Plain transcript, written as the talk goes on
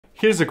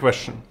Here's a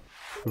question.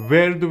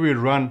 Where do we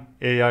run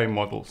AI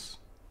models?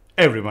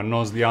 Everyone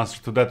knows the answer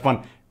to that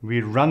one.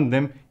 We run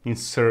them in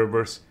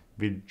servers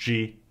with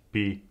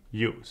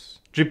GPUs.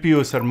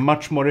 GPUs are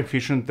much more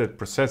efficient at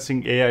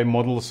processing AI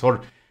models,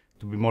 or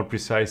to be more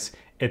precise,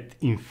 at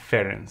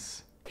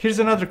inference. Here's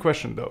another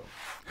question though.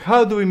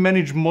 How do we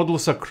manage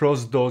models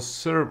across those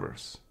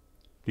servers?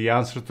 The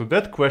answer to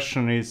that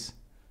question is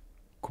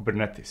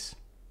Kubernetes.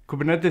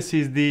 Kubernetes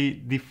is the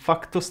de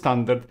facto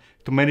standard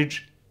to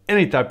manage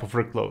any type of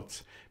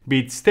workloads, be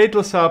it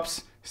stateless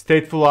apps,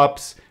 stateful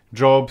apps,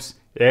 jobs,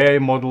 AI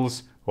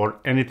models, or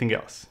anything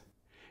else.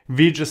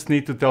 We just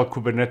need to tell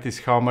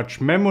Kubernetes how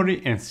much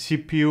memory and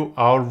CPU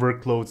our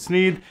workloads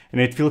need, and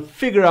it will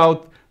figure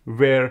out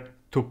where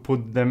to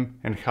put them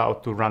and how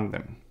to run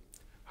them.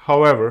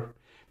 However,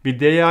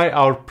 with AI,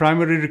 our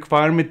primary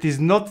requirement is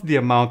not the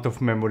amount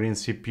of memory and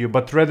CPU,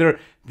 but rather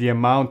the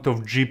amount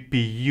of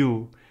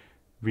GPU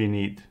we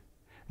need.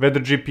 Whether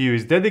GPU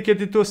is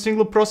dedicated to a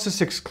single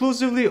process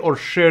exclusively or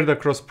shared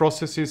across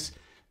processes,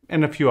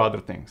 and a few other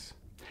things.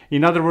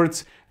 In other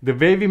words, the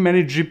way we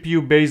manage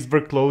GPU-based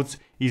workloads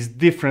is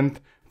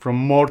different from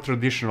more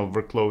traditional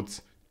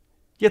workloads,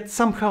 yet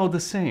somehow the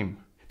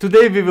same.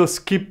 Today we will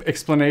skip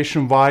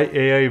explanation why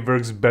AI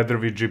works better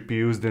with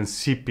GPUs than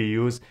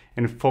CPUs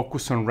and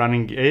focus on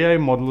running AI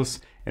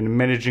models and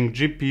managing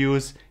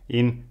GPUs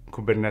in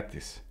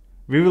Kubernetes.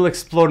 We will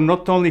explore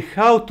not only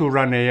how to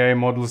run AI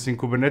models in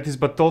Kubernetes,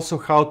 but also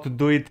how to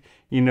do it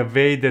in a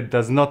way that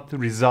does not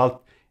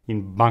result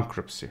in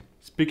bankruptcy.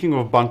 Speaking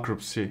of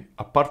bankruptcy,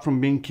 apart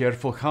from being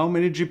careful how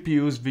many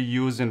GPUs we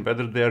use and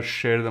whether they are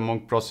shared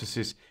among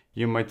processes,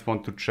 you might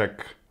want to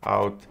check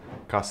out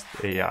Cast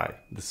AI,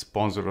 the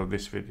sponsor of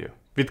this video.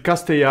 With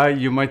Cast AI,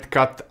 you might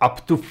cut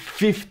up to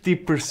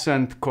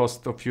 50%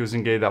 cost of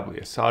using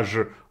AWS,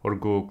 Azure, or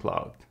Google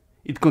Cloud.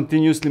 It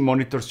continuously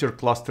monitors your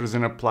clusters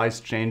and applies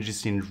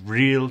changes in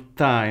real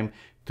time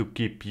to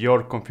keep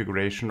your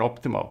configuration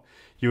optimal.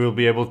 You will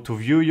be able to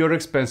view your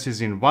expenses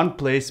in one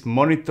place,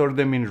 monitor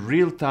them in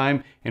real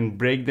time, and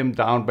break them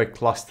down by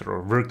cluster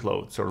or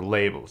workloads or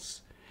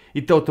labels.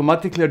 It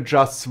automatically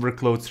adjusts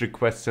workloads,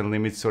 requests, and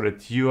limits so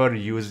that you are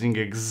using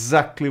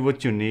exactly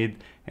what you need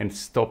and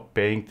stop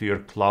paying to your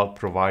cloud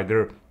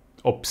provider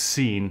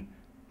obscene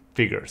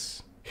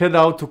figures. Head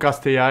out to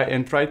Cast AI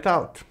and try it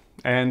out.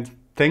 And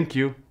thank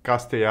you,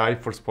 Cast AI,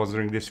 for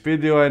sponsoring this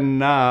video. And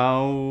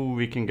now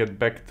we can get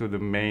back to the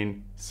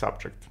main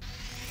subject.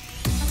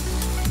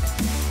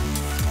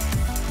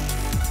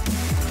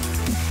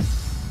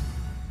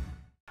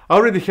 I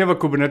already have a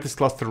Kubernetes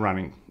cluster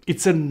running.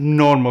 It's a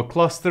normal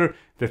cluster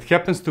that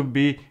happens to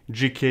be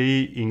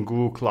GKE in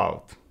Google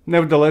Cloud.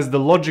 Nevertheless, the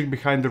logic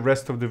behind the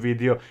rest of the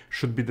video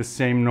should be the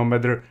same no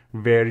matter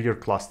where your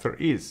cluster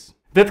is.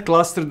 That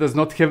cluster does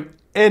not have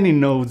any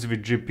nodes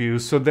with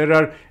GPUs, so there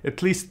are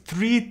at least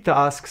 3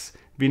 tasks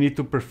we need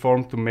to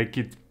perform to make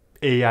it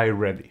AI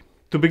ready.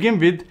 To begin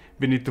with,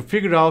 we need to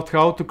figure out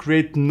how to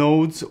create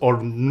nodes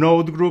or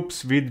node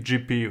groups with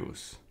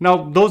GPUs.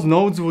 Now, those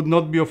nodes would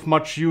not be of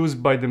much use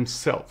by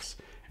themselves.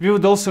 We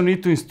would also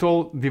need to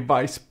install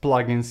device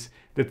plugins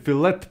that will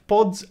let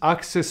pods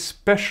access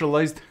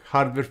specialized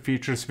hardware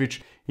features,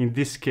 which in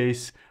this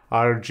case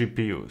are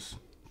GPUs.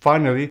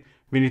 Finally,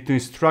 we need to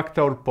instruct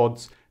our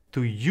pods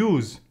to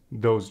use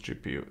those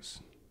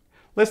GPUs.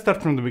 Let's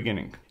start from the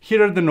beginning.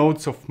 Here are the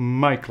nodes of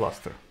my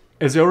cluster.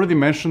 As I already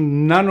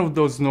mentioned, none of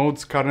those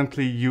nodes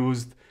currently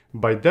used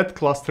by that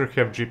cluster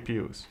have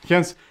GPUs.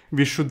 Hence,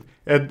 we should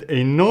add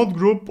a node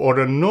group or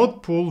a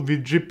node pool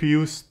with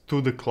GPUs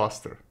to the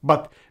cluster.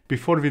 But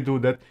before we do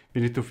that,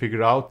 we need to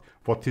figure out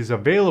what is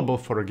available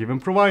for a given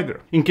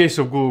provider. In case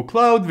of Google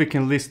Cloud, we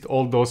can list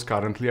all those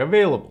currently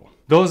available.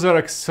 Those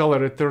are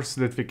accelerators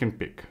that we can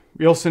pick.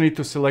 We also need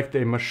to select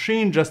a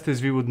machine just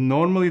as we would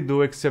normally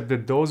do, except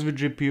that those with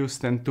GPUs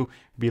tend to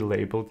be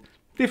labeled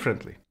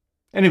differently.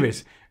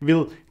 Anyways,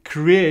 we'll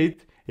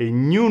create a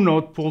new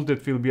node pool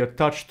that will be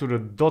attached to the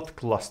dot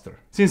cluster.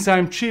 Since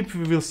I'm cheap,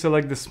 we will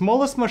select the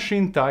smallest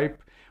machine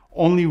type,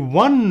 only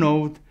one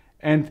node,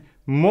 and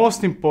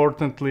most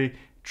importantly,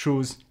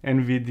 choose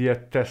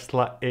NVIDIA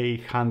Tesla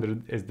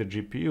A100 as the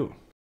GPU.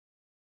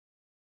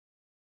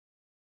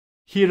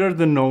 Here are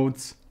the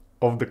nodes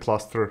of the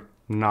cluster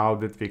now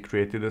that we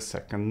created a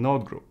second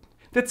node group.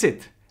 That's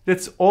it.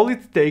 That's all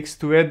it takes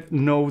to add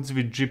nodes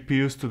with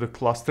GPUs to the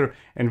cluster,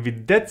 and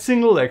with that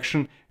single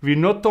action, we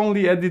not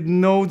only added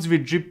nodes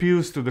with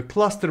GPUs to the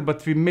cluster,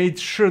 but we made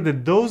sure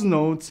that those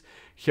nodes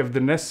have the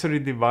necessary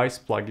device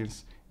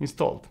plugins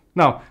installed.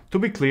 Now, to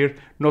be clear,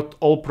 not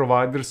all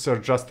providers are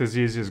just as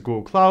easy as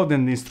Google Cloud,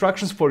 and the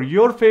instructions for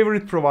your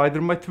favorite provider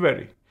might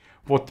vary.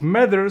 What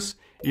matters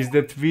is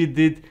that we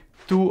did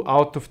 2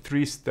 out of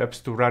 3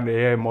 steps to run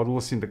AI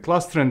models in the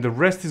cluster, and the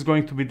rest is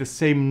going to be the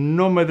same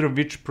no matter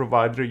which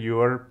provider you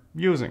are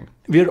using.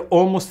 We are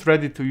almost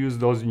ready to use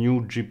those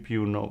new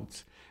GPU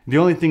nodes. The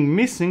only thing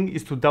missing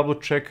is to double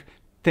check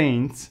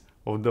taints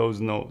of those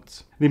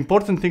nodes. The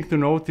important thing to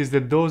note is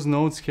that those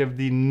nodes have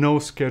the no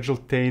schedule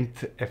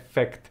taint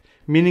effect,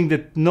 meaning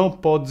that no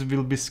pods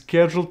will be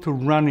scheduled to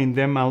run in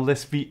them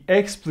unless we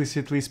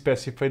explicitly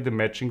specify the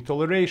matching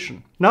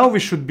toleration. Now we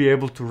should be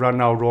able to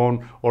run our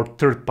own or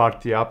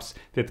third-party apps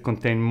that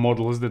contain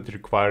models that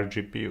require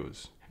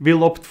GPUs.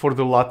 We'll opt for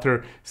the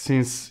latter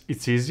since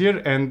it's easier,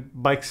 and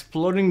by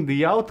exploring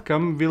the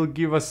outcome will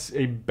give us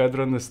a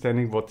better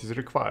understanding what is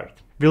required.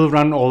 We'll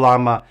run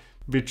Ollama,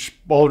 which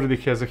already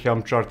has a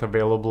Helm chart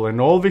available,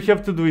 and all we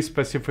have to do is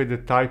specify the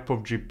type of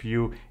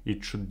GPU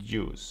it should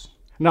use.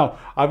 Now,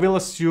 I will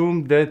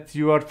assume that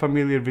you are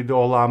familiar with the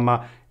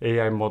Ollama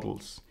AI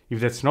models. If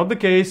that's not the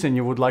case and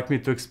you would like me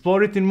to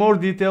explore it in more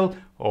detail,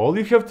 all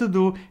you have to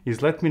do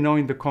is let me know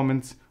in the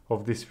comments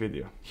of this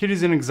video. Here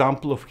is an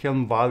example of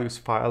Helm values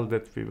file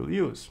that we will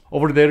use.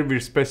 Over there we're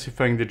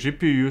specifying the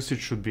GPU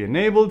usage should be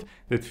enabled,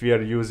 that we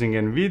are using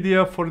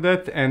NVIDIA for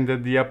that, and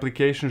that the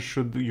application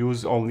should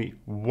use only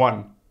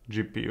one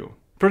GPU.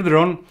 Further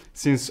on,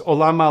 since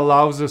Ollama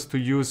allows us to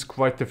use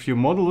quite a few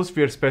models,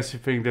 we are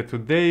specifying that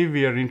today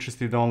we are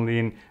interested only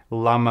in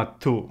Llama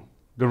 2.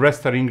 The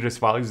rest are ingress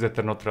values that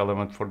are not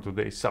relevant for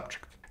today's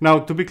subject. Now,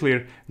 to be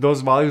clear,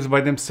 those values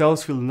by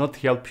themselves will not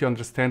help you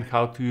understand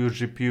how to use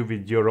GPU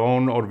with your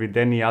own or with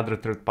any other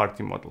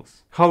third-party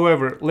models.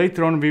 However,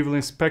 later on we will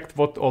inspect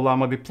what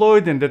Ollama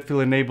deployed, and that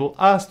will enable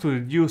us to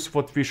deduce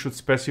what we should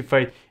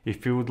specify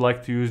if we would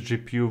like to use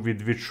GPU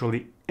with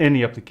virtually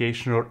any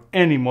application or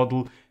any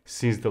model,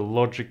 since the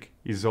logic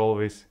is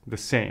always the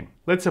same.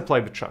 Let's apply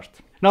the chart.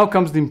 Now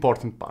comes the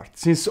important part.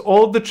 Since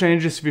all the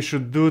changes we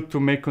should do to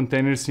make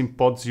containers in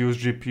pods use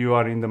GPU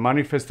are in the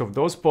manifest of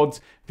those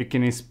pods, we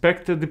can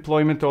inspect the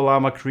deployment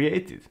Ollama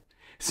created.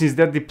 Since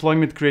that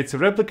deployment creates a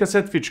replica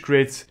set which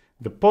creates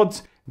the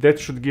pods, that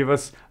should give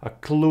us a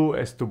clue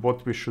as to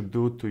what we should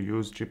do to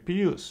use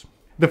GPUs.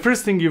 The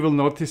first thing you will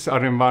notice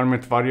are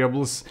environment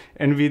variables,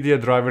 NVIDIA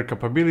driver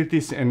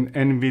capabilities, and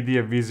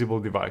NVIDIA visible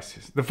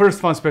devices. The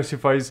first one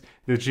specifies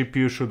that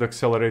GPU should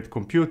accelerate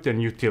compute and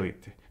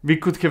utility. We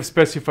could have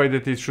specified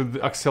that it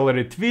should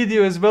accelerate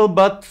video as well,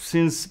 but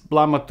since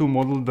Llama 2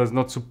 model does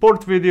not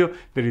support video,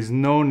 there is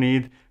no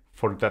need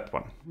for that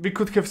one. We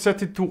could have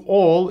set it to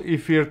all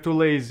if we are too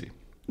lazy.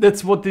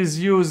 That's what is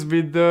used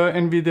with the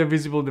NVIDIA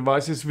visible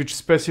devices, which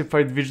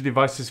specified which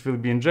devices will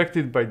be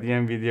injected by the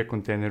NVIDIA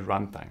container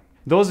runtime.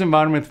 Those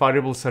environment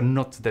variables are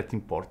not that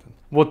important.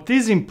 What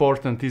is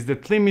important is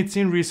that limits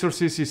in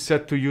resources is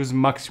set to use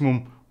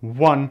maximum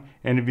one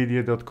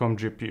NVIDIA.com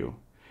GPU.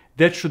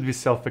 That should be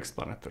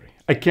self-explanatory.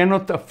 I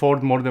cannot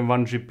afford more than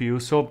one GPU,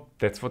 so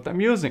that's what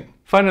I'm using.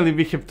 Finally,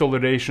 we have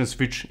tolerations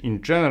which,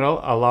 in general,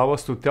 allow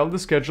us to tell the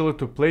scheduler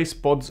to place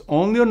pods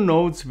only on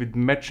nodes with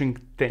matching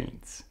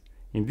taints.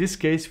 In this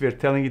case, we are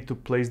telling it to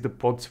place the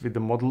pods with the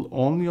model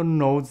only on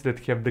nodes that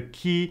have the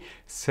key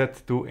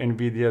set to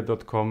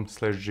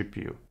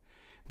nvidia.com/GPU.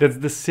 That's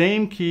the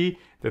same key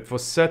that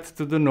was set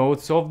to the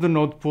nodes of the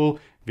node pool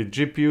with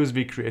GPUs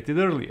we created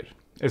earlier.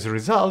 As a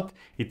result,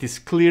 it is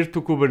clear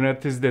to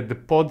Kubernetes that the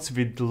pods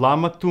with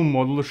Llama 2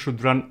 model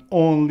should run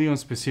only on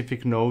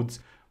specific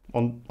nodes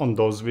on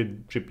those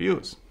with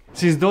GPUs.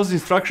 Since those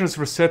instructions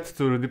were set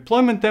to the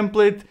deployment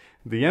template,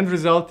 the end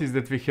result is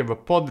that we have a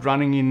pod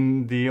running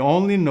in the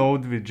only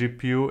node with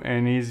GPU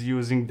and is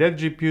using that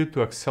GPU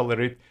to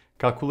accelerate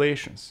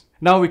calculations.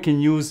 Now we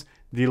can use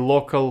the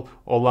local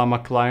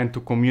Ollama client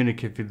to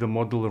communicate with the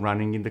model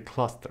running in the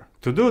cluster.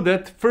 To do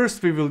that,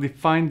 first we will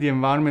define the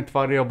environment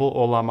variable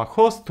Ollama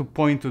host to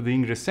point to the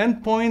ingress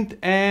endpoint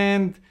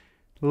and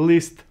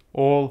list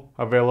all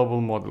available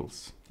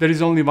models. There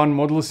is only one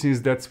model since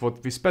that's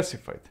what we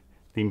specified.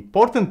 The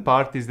important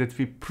part is that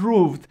we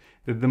proved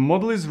that the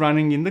model is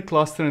running in the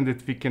cluster and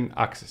that we can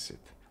access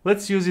it.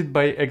 Let's use it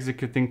by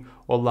executing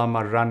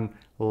Ollama run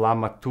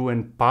llama 2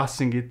 and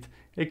passing it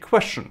a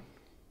question,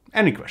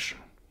 any question.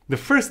 The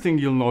first thing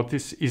you'll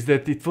notice is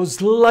that it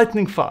was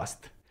lightning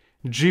fast.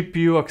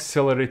 GPU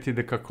accelerated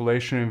the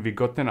calculation and we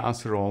got an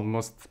answer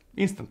almost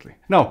instantly.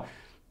 Now,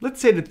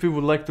 let's say that we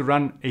would like to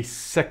run a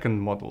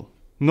second model.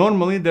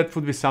 Normally that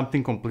would be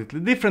something completely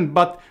different,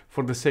 but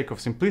for the sake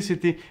of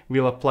simplicity,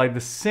 we'll apply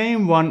the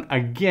same one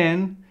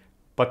again,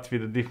 but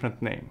with a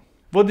different name.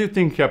 What do you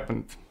think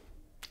happened?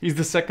 Is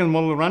the second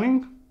model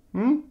running?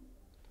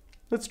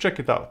 Let's check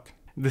it out.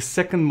 The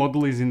second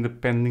model is in the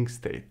pending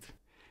state.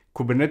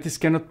 Kubernetes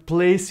cannot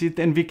place it,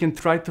 and we can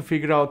try to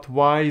figure out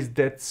why is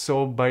that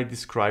so by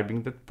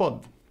describing that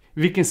pod.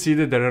 We can see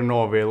that there are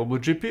no available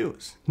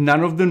GPUs.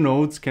 None of the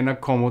nodes can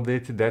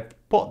accommodate that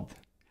pod.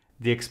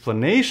 The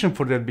explanation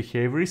for that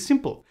behavior is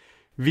simple.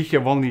 We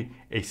have only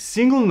a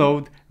single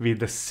node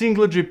with a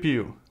single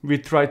GPU. We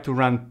try to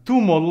run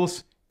two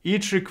models,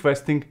 each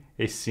requesting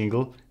a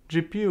single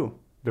GPU.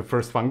 The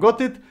first one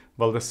got it,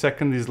 while the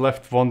second is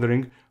left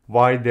wondering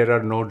why there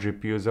are no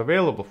GPUs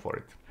available for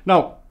it.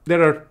 Now,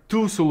 there are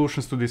two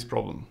solutions to this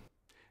problem.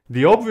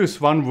 The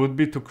obvious one would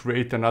be to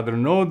create another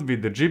node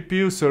with the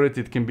GPU so that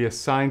it can be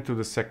assigned to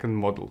the second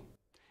model.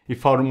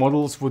 If our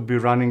models would be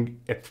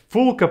running at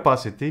full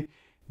capacity,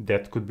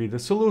 that could be the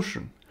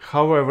solution.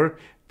 However,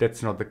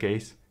 that's not the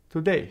case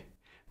today.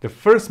 The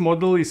first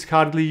model is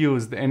hardly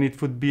used and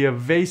it would be a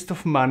waste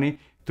of money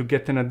to to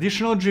get an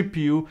additional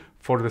GPU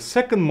for the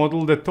second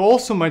model that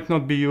also might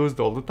not be used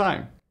all the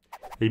time.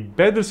 A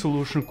better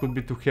solution could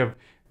be to have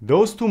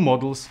those two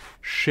models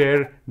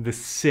share the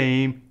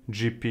same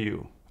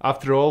GPU.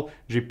 After all,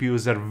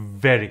 GPUs are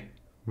very,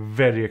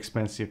 very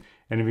expensive,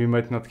 and we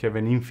might not have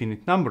an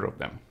infinite number of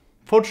them.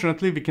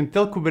 Fortunately, we can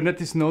tell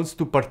Kubernetes nodes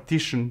to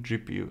partition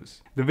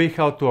GPUs. The way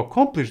how to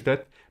accomplish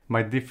that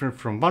might differ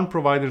from one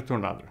provider to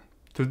another.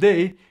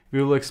 Today,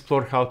 we will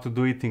explore how to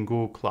do it in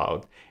Google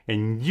Cloud,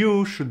 and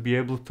you should be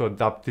able to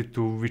adapt it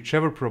to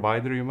whichever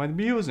provider you might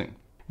be using.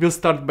 We'll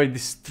start by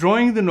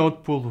destroying the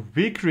node pool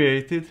we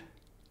created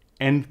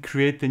and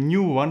create a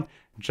new one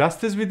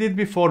just as we did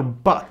before,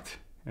 but,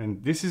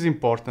 and this is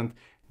important,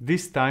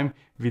 this time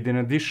with an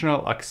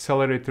additional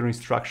accelerator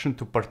instruction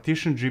to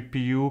partition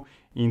GPU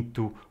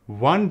into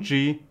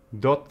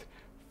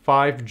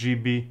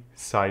 1G.5GB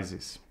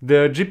sizes.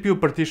 The GPU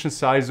partition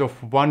size of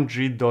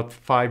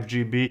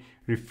 1G.5GB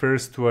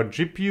refers to a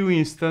GPU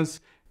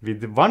instance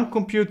with one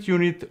compute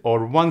unit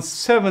or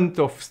 1/7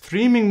 of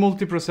streaming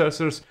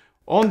multiprocessors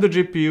on the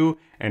GPU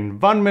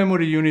and one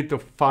memory unit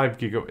of 5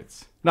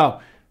 gigabits. Now,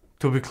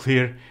 to be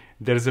clear,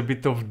 there's a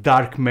bit of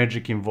dark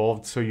magic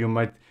involved, so you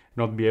might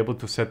not be able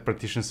to set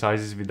partition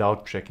sizes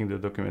without checking the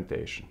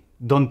documentation.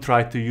 Don't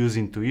try to use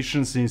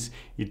intuition since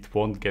it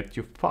won't get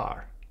you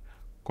far.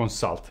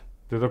 Consult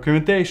the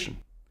documentation.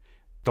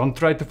 Don't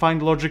try to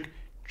find logic,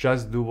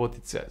 just do what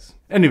it says.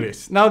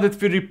 Anyways, now that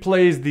we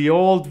replaced the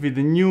old with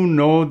the new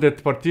node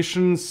that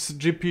partitions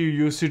GPU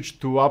usage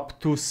to up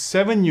to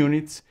 7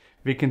 units,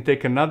 we can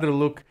take another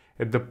look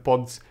at the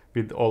pods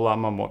with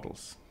Ollama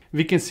models.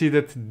 We can see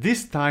that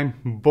this time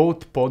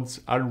both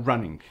pods are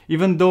running.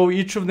 Even though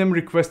each of them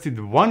requested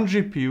one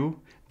GPU,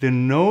 the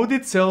node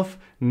itself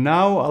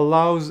now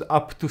allows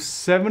up to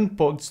 7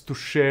 pods to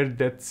share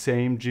that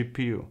same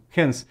GPU.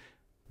 Hence,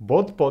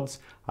 both pods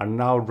are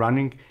now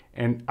running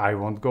and I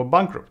won't go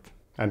bankrupt.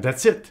 And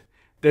that's it.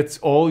 That's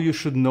all you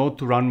should know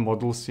to run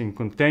models in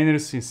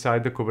containers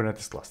inside the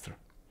Kubernetes cluster.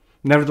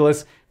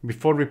 Nevertheless,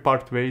 before we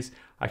part ways,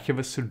 I have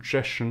a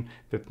suggestion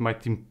that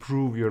might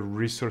improve your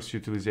resource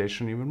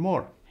utilization even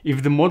more.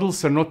 If the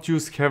models are not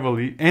used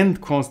heavily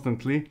and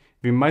constantly,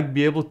 we might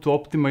be able to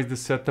optimize the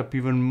setup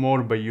even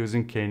more by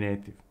using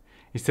Knative.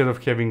 Instead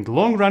of having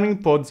long-running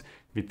pods,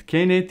 with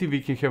Knative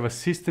we can have a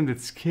system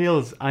that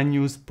scales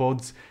unused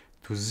pods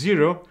to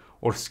 0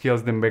 or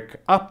scales them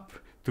back up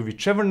to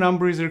whichever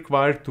number is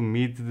required to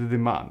meet the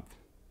demand.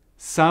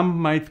 Some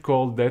might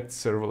call that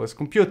serverless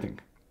computing.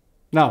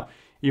 Now,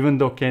 even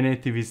though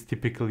Knative is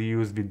typically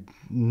used with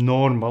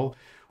normal,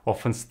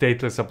 often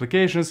stateless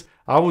applications,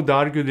 I would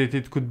argue that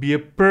it could be a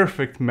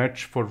perfect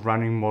match for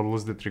running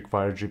models that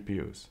require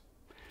GPUs.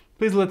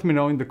 Please let me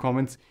know in the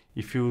comments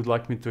if you would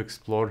like me to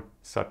explore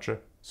such a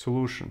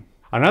solution.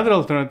 Another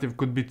alternative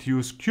could be to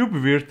use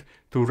KubeVirt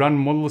to run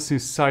models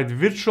inside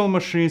virtual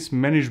machines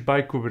managed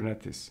by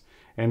Kubernetes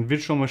and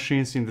virtual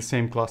machines in the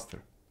same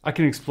cluster. I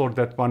can explore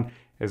that one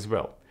as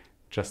well.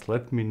 Just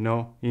let me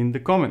know in the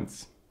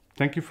comments.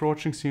 Thank you for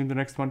watching. See you in the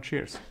next one.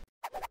 Cheers.